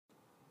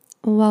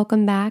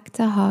Welcome back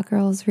to Hot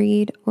Girls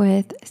Read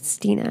with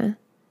Stina.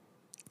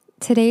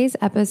 Today's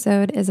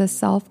episode is a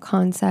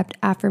self-concept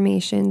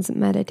affirmations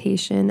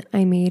meditation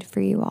I made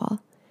for you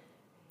all.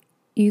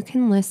 You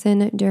can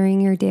listen during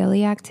your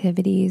daily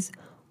activities,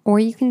 or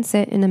you can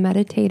sit in a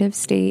meditative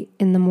state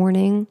in the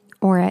morning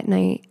or at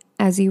night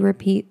as you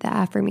repeat the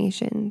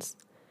affirmations.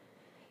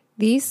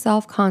 These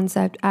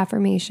self-concept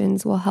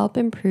affirmations will help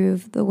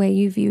improve the way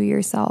you view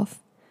yourself.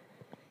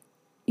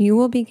 You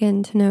will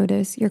begin to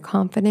notice your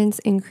confidence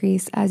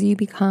increase as you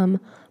become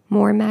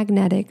more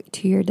magnetic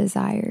to your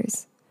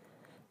desires.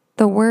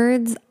 The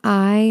words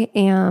I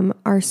am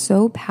are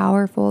so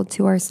powerful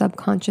to our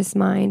subconscious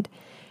mind,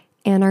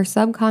 and our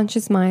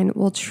subconscious mind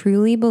will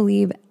truly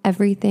believe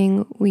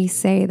everything we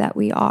say that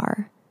we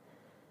are.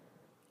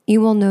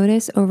 You will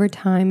notice over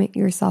time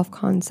your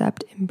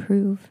self-concept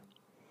improve.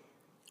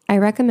 I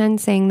recommend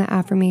saying the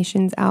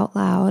affirmations out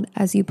loud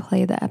as you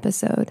play the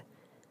episode.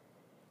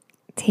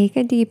 Take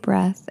a deep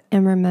breath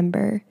and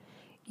remember,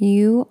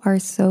 you are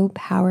so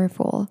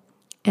powerful,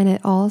 and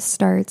it all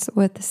starts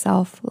with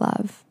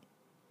self-love.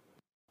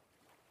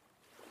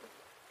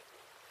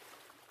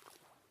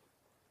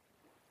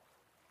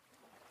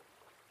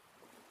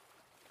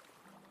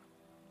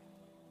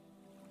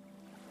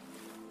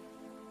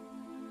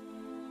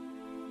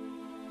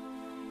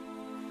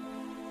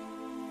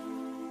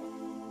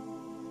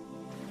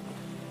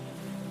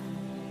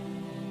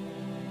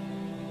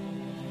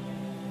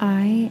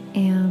 I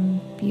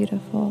am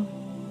beautiful.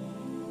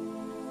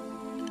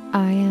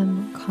 I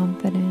am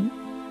confident.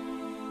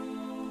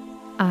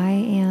 I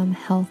am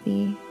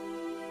healthy.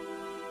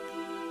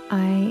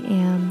 I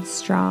am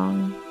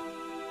strong.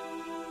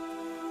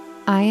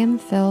 I am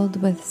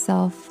filled with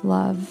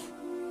self-love.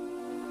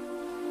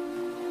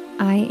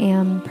 I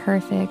am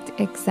perfect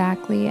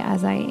exactly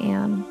as I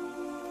am.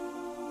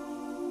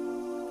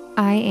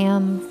 I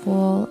am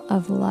full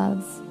of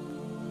love.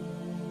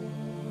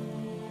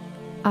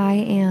 I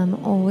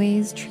am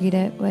always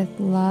treated with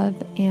love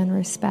and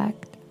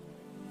respect.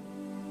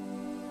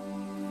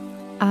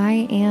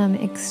 I am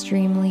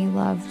extremely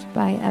loved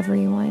by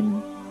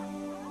everyone.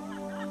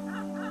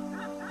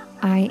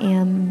 I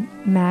am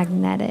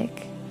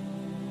magnetic.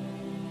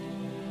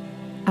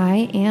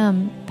 I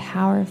am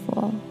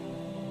powerful.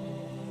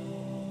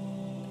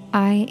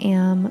 I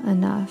am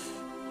enough.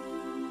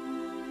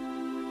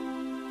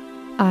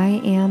 I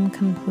am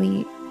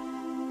complete.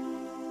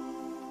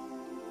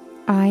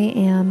 I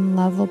am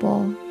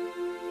lovable.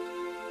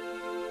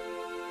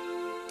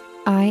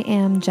 I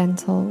am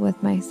gentle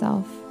with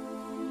myself.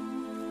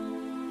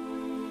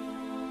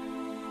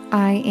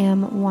 I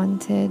am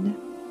wanted.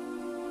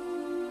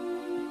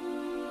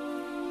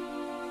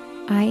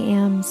 I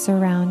am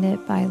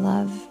surrounded by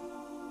love.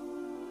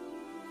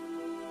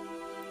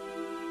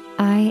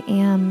 I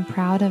am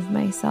proud of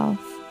myself.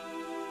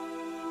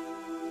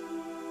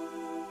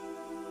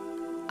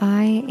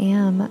 I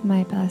am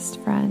my best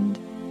friend.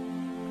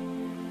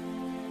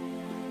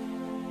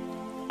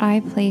 I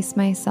place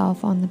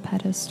myself on the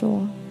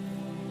pedestal.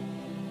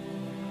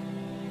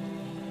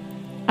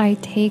 I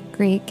take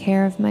great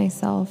care of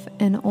myself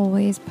and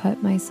always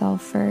put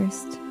myself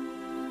first.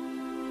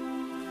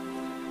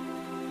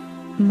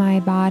 My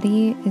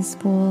body is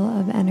full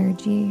of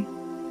energy.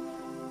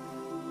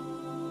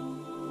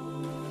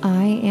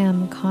 I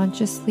am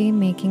consciously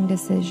making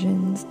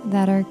decisions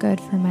that are good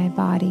for my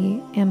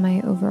body and my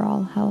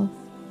overall health.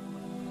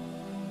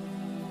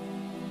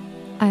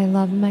 I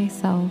love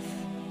myself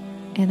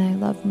and I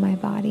love my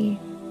body.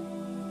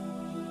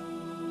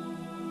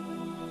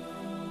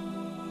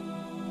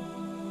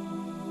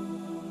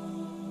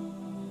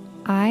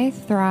 I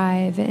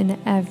thrive in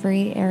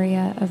every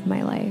area of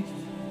my life.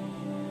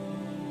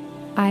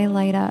 I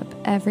light up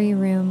every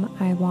room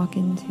I walk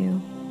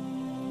into.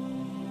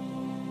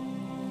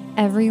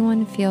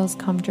 Everyone feels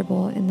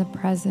comfortable in the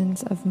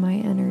presence of my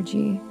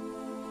energy.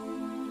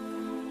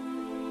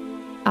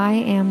 I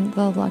am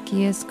the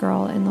luckiest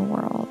girl in the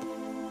world.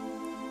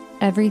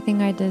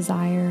 Everything I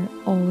desire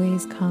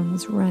always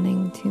comes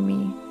running to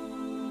me.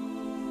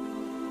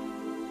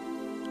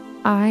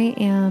 I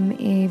am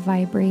a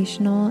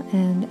vibrational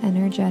and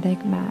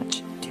energetic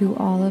match to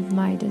all of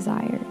my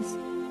desires.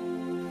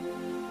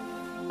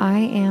 I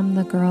am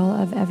the girl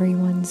of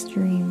everyone's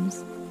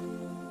dreams.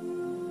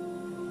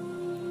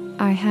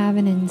 I have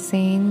an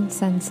insane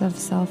sense of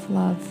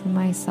self-love for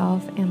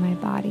myself and my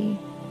body.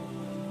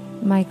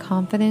 My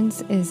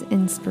confidence is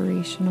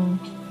inspirational.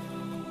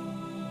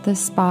 The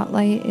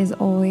spotlight is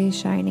always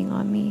shining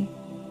on me.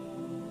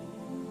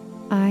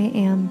 I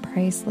am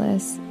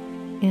priceless,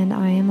 and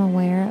I am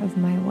aware of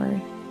my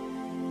worth.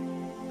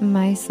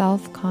 My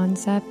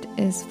self-concept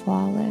is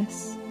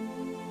flawless.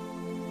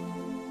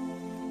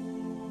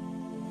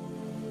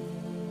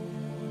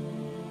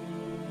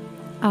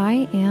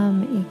 I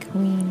am a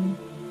queen.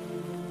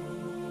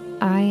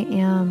 I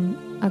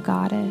am a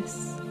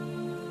goddess.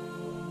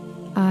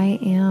 I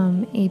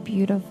am a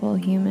beautiful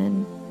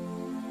human.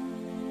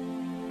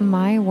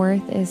 My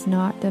worth is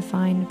not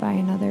defined by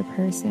another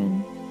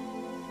person.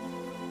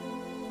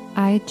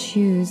 I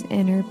choose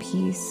inner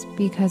peace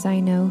because I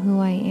know who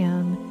I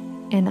am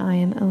and I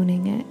am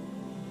owning it.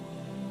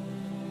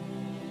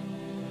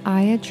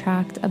 I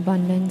attract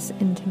abundance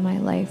into my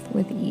life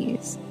with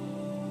ease.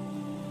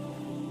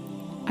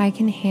 I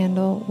can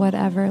handle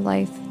whatever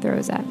life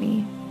throws at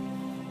me.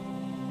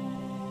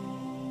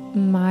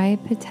 My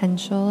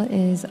potential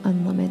is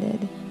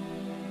unlimited.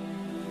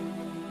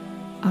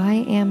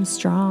 I am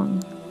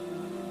strong.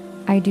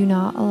 I do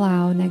not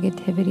allow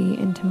negativity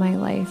into my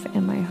life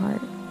and my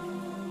heart.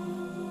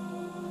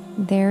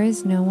 There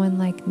is no one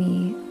like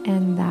me,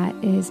 and that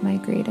is my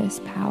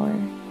greatest power.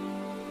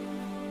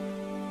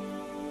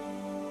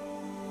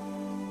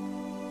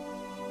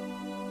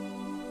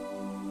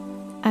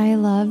 I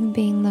love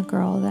being the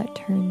girl that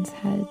turns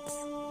heads.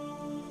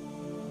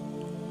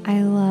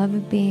 I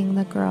love being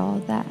the girl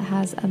that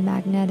has a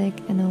magnetic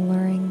and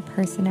alluring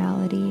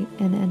personality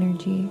and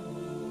energy.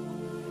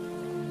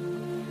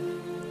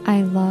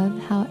 I love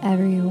how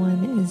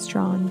everyone is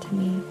drawn to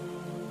me.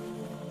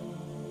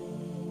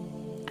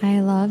 I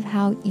love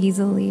how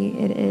easily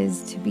it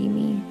is to be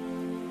me.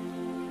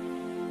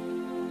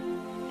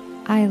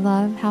 I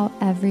love how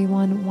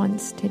everyone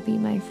wants to be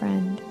my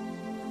friend.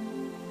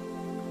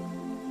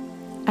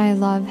 I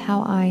love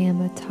how I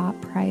am a top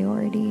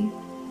priority.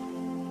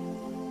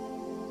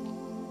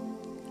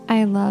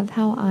 I love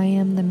how I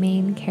am the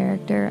main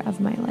character of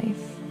my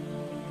life.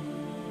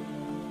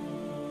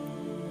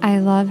 I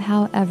love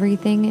how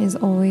everything is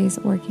always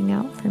working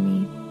out for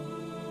me.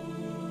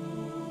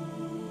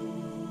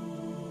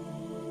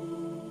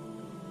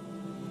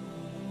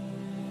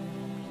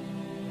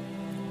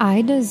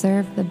 I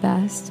deserve the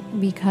best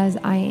because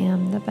I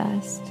am the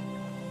best.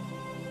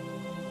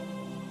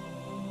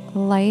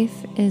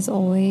 Life is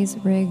always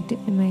rigged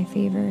in my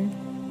favor.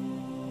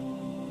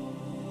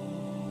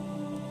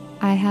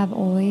 I have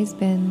always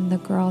been the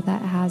girl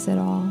that has it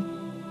all.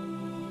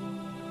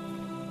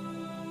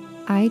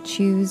 I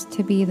choose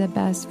to be the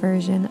best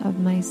version of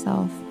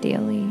myself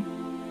daily.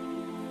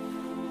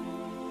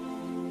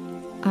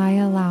 I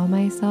allow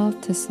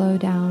myself to slow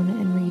down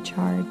and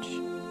recharge.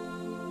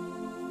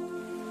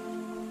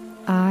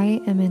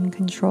 I am in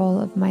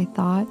control of my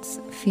thoughts,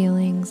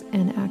 feelings,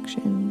 and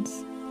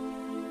actions.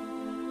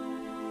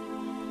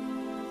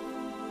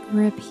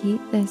 Repeat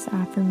this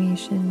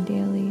affirmation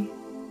daily.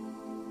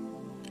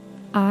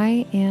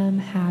 I am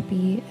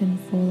happy and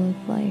full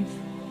of life.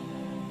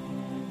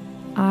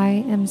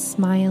 I am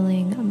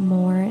smiling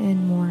more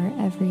and more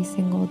every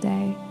single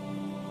day.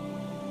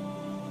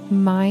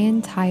 My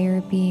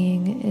entire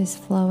being is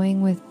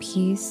flowing with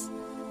peace,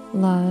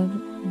 love,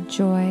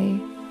 joy,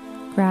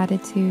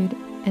 gratitude,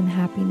 and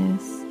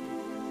happiness.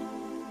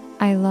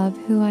 I love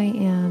who I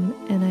am,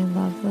 and I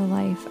love the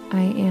life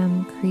I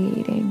am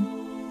creating.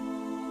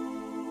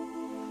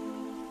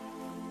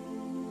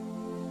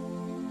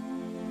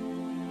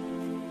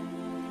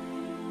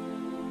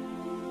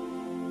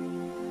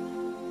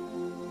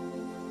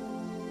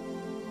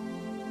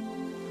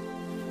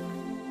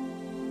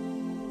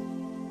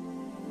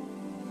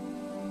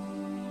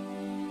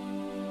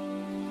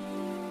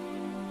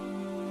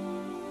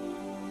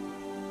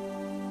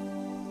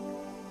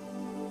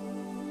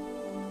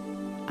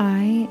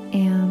 I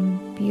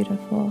am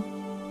beautiful.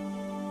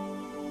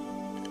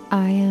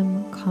 I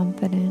am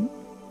confident.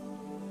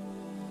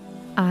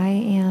 I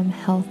am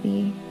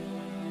healthy.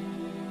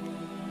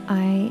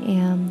 I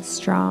am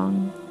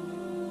strong.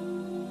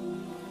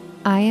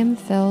 I am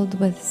filled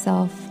with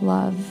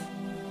self-love.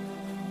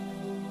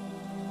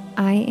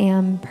 I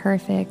am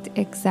perfect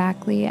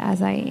exactly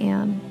as I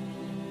am.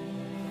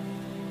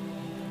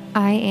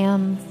 I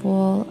am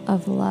full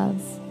of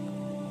love.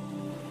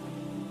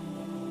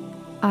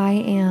 I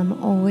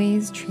am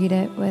always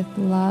treated with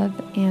love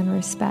and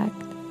respect.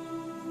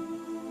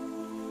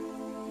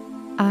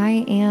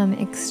 I am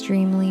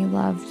extremely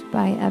loved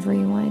by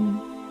everyone.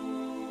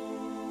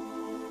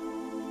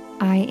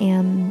 I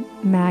am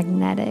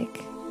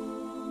magnetic.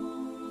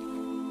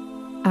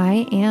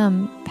 I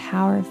am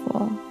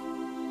powerful.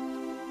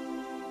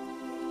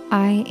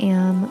 I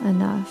am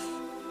enough.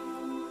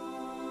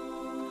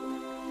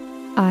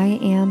 I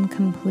am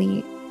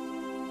complete.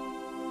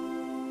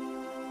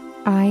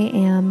 I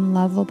am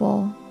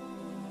lovable.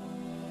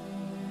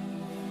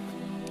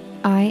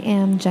 I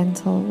am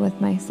gentle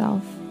with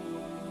myself.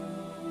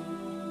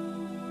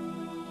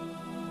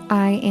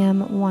 I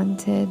am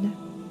wanted.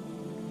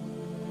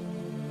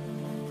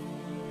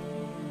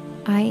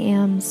 I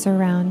am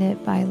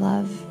surrounded by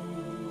love.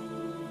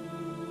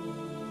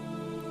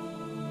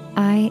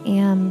 I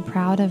am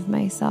proud of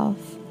myself.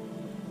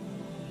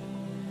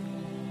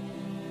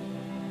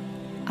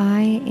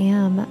 I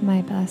am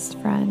my best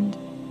friend.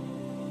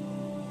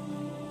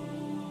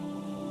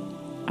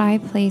 I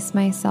place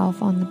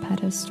myself on the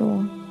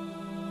pedestal.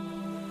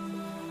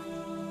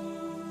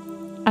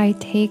 I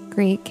take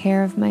great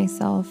care of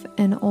myself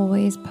and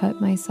always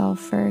put myself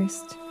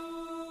first.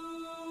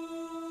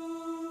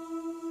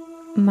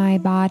 My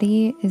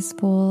body is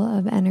full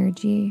of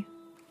energy.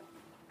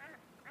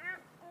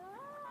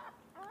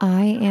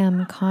 I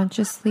am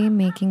consciously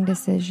making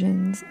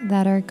decisions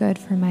that are good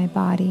for my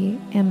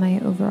body and my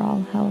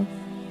overall health.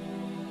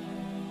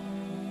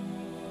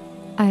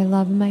 I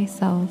love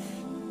myself.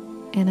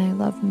 and I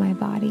love my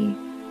body.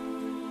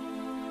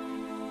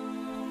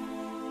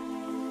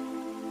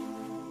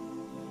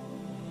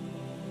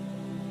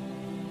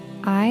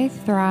 I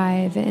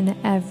thrive in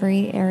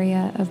every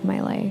area of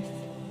my life.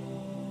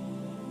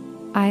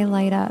 I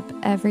light up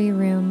every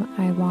room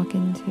I walk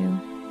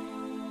into.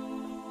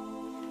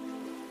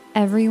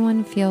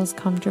 Everyone feels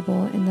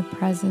comfortable in the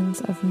presence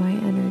of my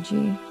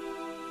energy.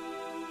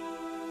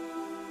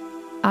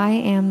 I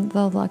am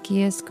the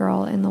luckiest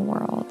girl in the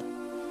world.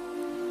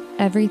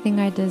 Everything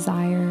I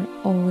desire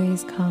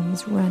always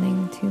comes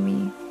running to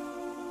me.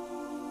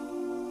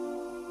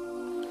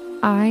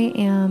 I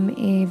am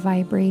a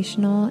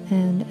vibrational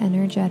and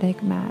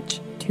energetic match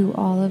to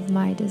all of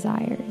my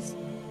desires.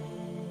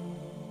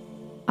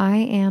 I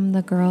am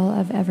the girl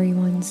of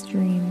everyone's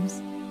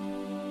dreams.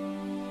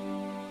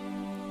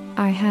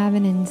 I have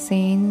an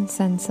insane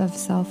sense of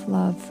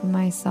self-love for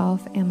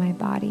myself and my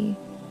body.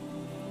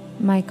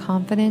 My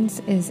confidence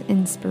is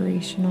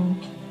inspirational.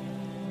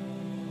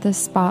 The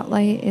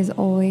spotlight is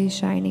always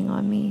shining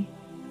on me.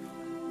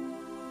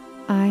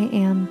 I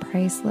am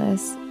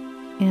priceless,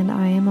 and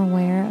I am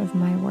aware of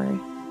my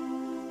worth.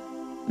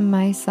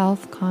 My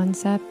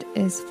self-concept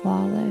is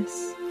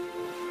flawless.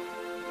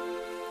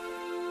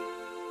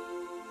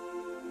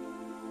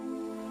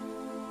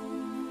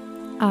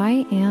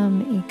 I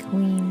am a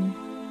queen.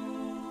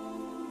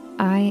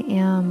 I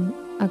am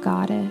a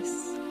goddess.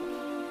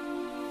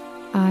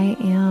 I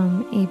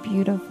am a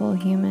beautiful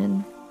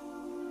human.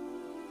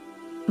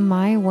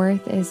 My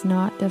worth is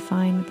not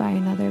defined by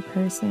another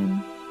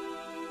person.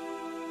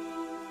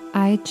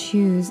 I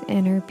choose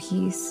inner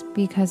peace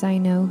because I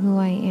know who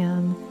I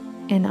am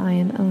and I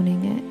am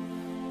owning it.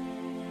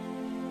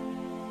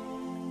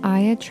 I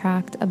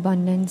attract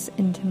abundance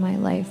into my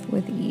life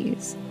with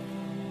ease.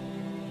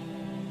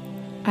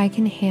 I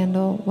can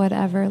handle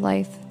whatever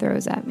life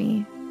throws at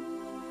me.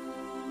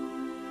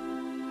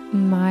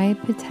 My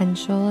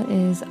potential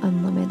is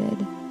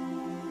unlimited.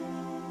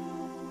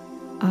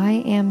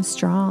 I am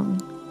strong.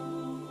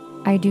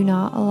 I do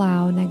not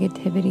allow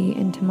negativity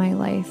into my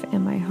life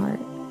and my heart.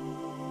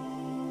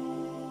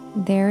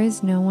 There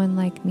is no one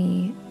like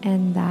me,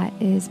 and that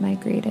is my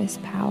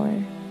greatest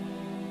power.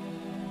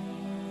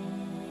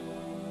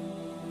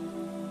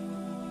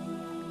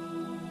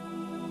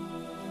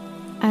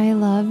 I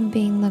love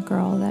being the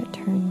girl that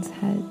turns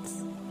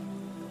heads.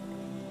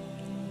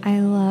 I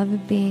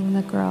love being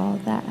the girl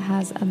that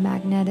has a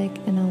magnetic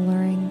and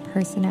alluring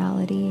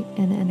personality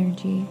and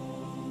energy.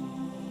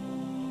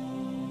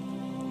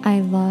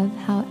 I love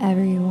how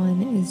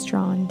everyone is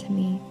drawn to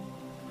me.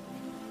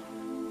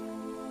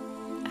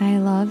 I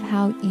love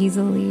how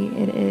easily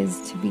it is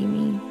to be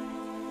me.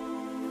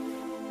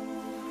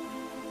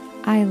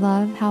 I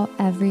love how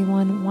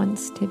everyone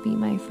wants to be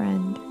my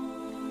friend.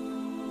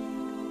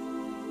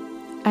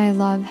 I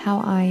love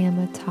how I am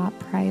a top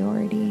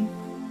priority.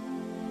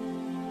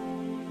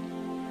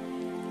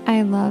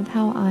 I love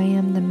how I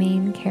am the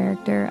main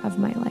character of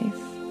my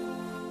life.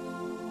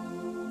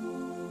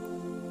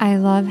 I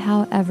love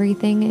how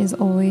everything is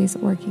always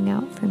working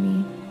out for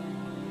me.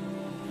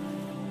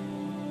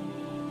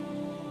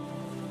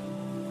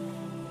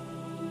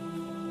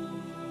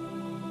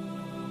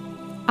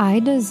 I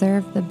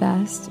deserve the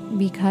best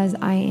because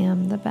I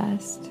am the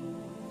best.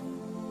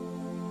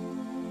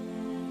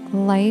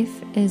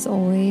 Life is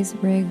always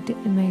rigged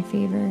in my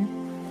favor.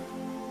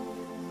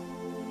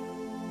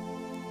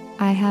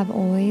 I have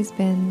always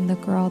been the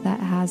girl that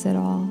has it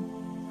all.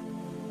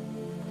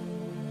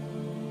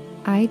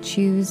 I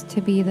choose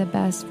to be the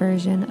best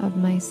version of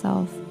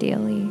myself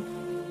daily.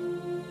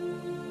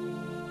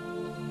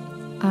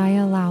 I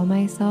allow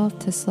myself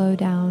to slow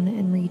down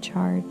and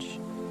recharge.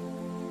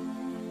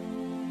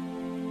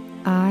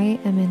 I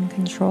am in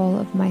control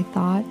of my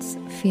thoughts,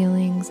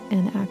 feelings,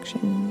 and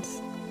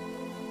actions.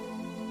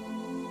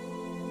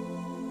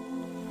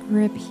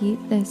 Repeat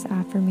this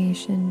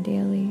affirmation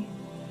daily.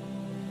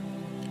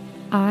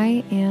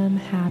 I am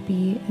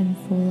happy and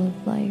full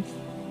of life.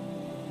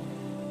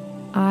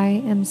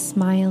 I am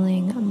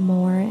smiling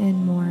more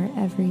and more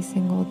every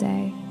single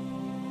day.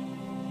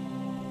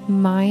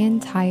 My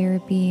entire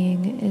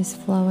being is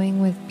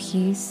flowing with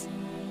peace,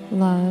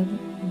 love,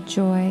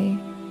 joy,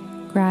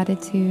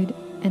 gratitude,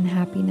 and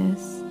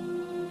happiness.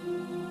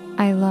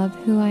 I love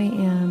who I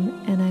am,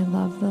 and I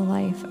love the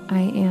life I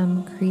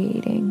am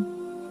creating.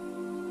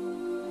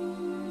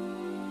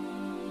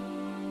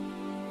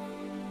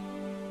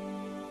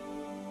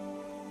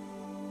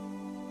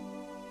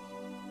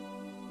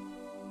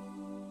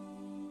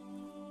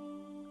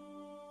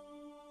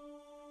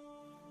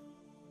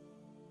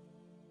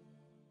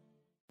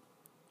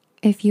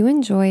 If you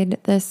enjoyed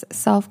this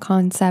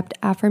self-concept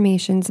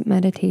affirmations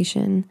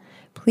meditation,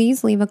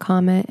 please leave a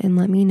comment and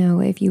let me know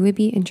if you would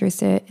be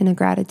interested in a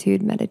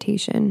gratitude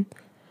meditation.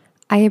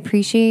 I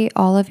appreciate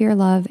all of your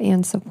love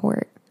and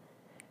support.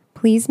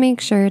 Please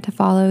make sure to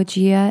follow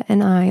Gia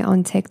and I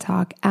on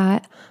TikTok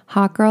at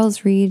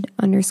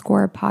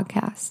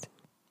hotgirlsread_podcast.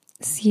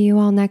 See you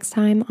all next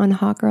time on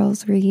Hot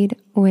Girls Read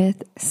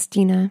with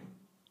Stina.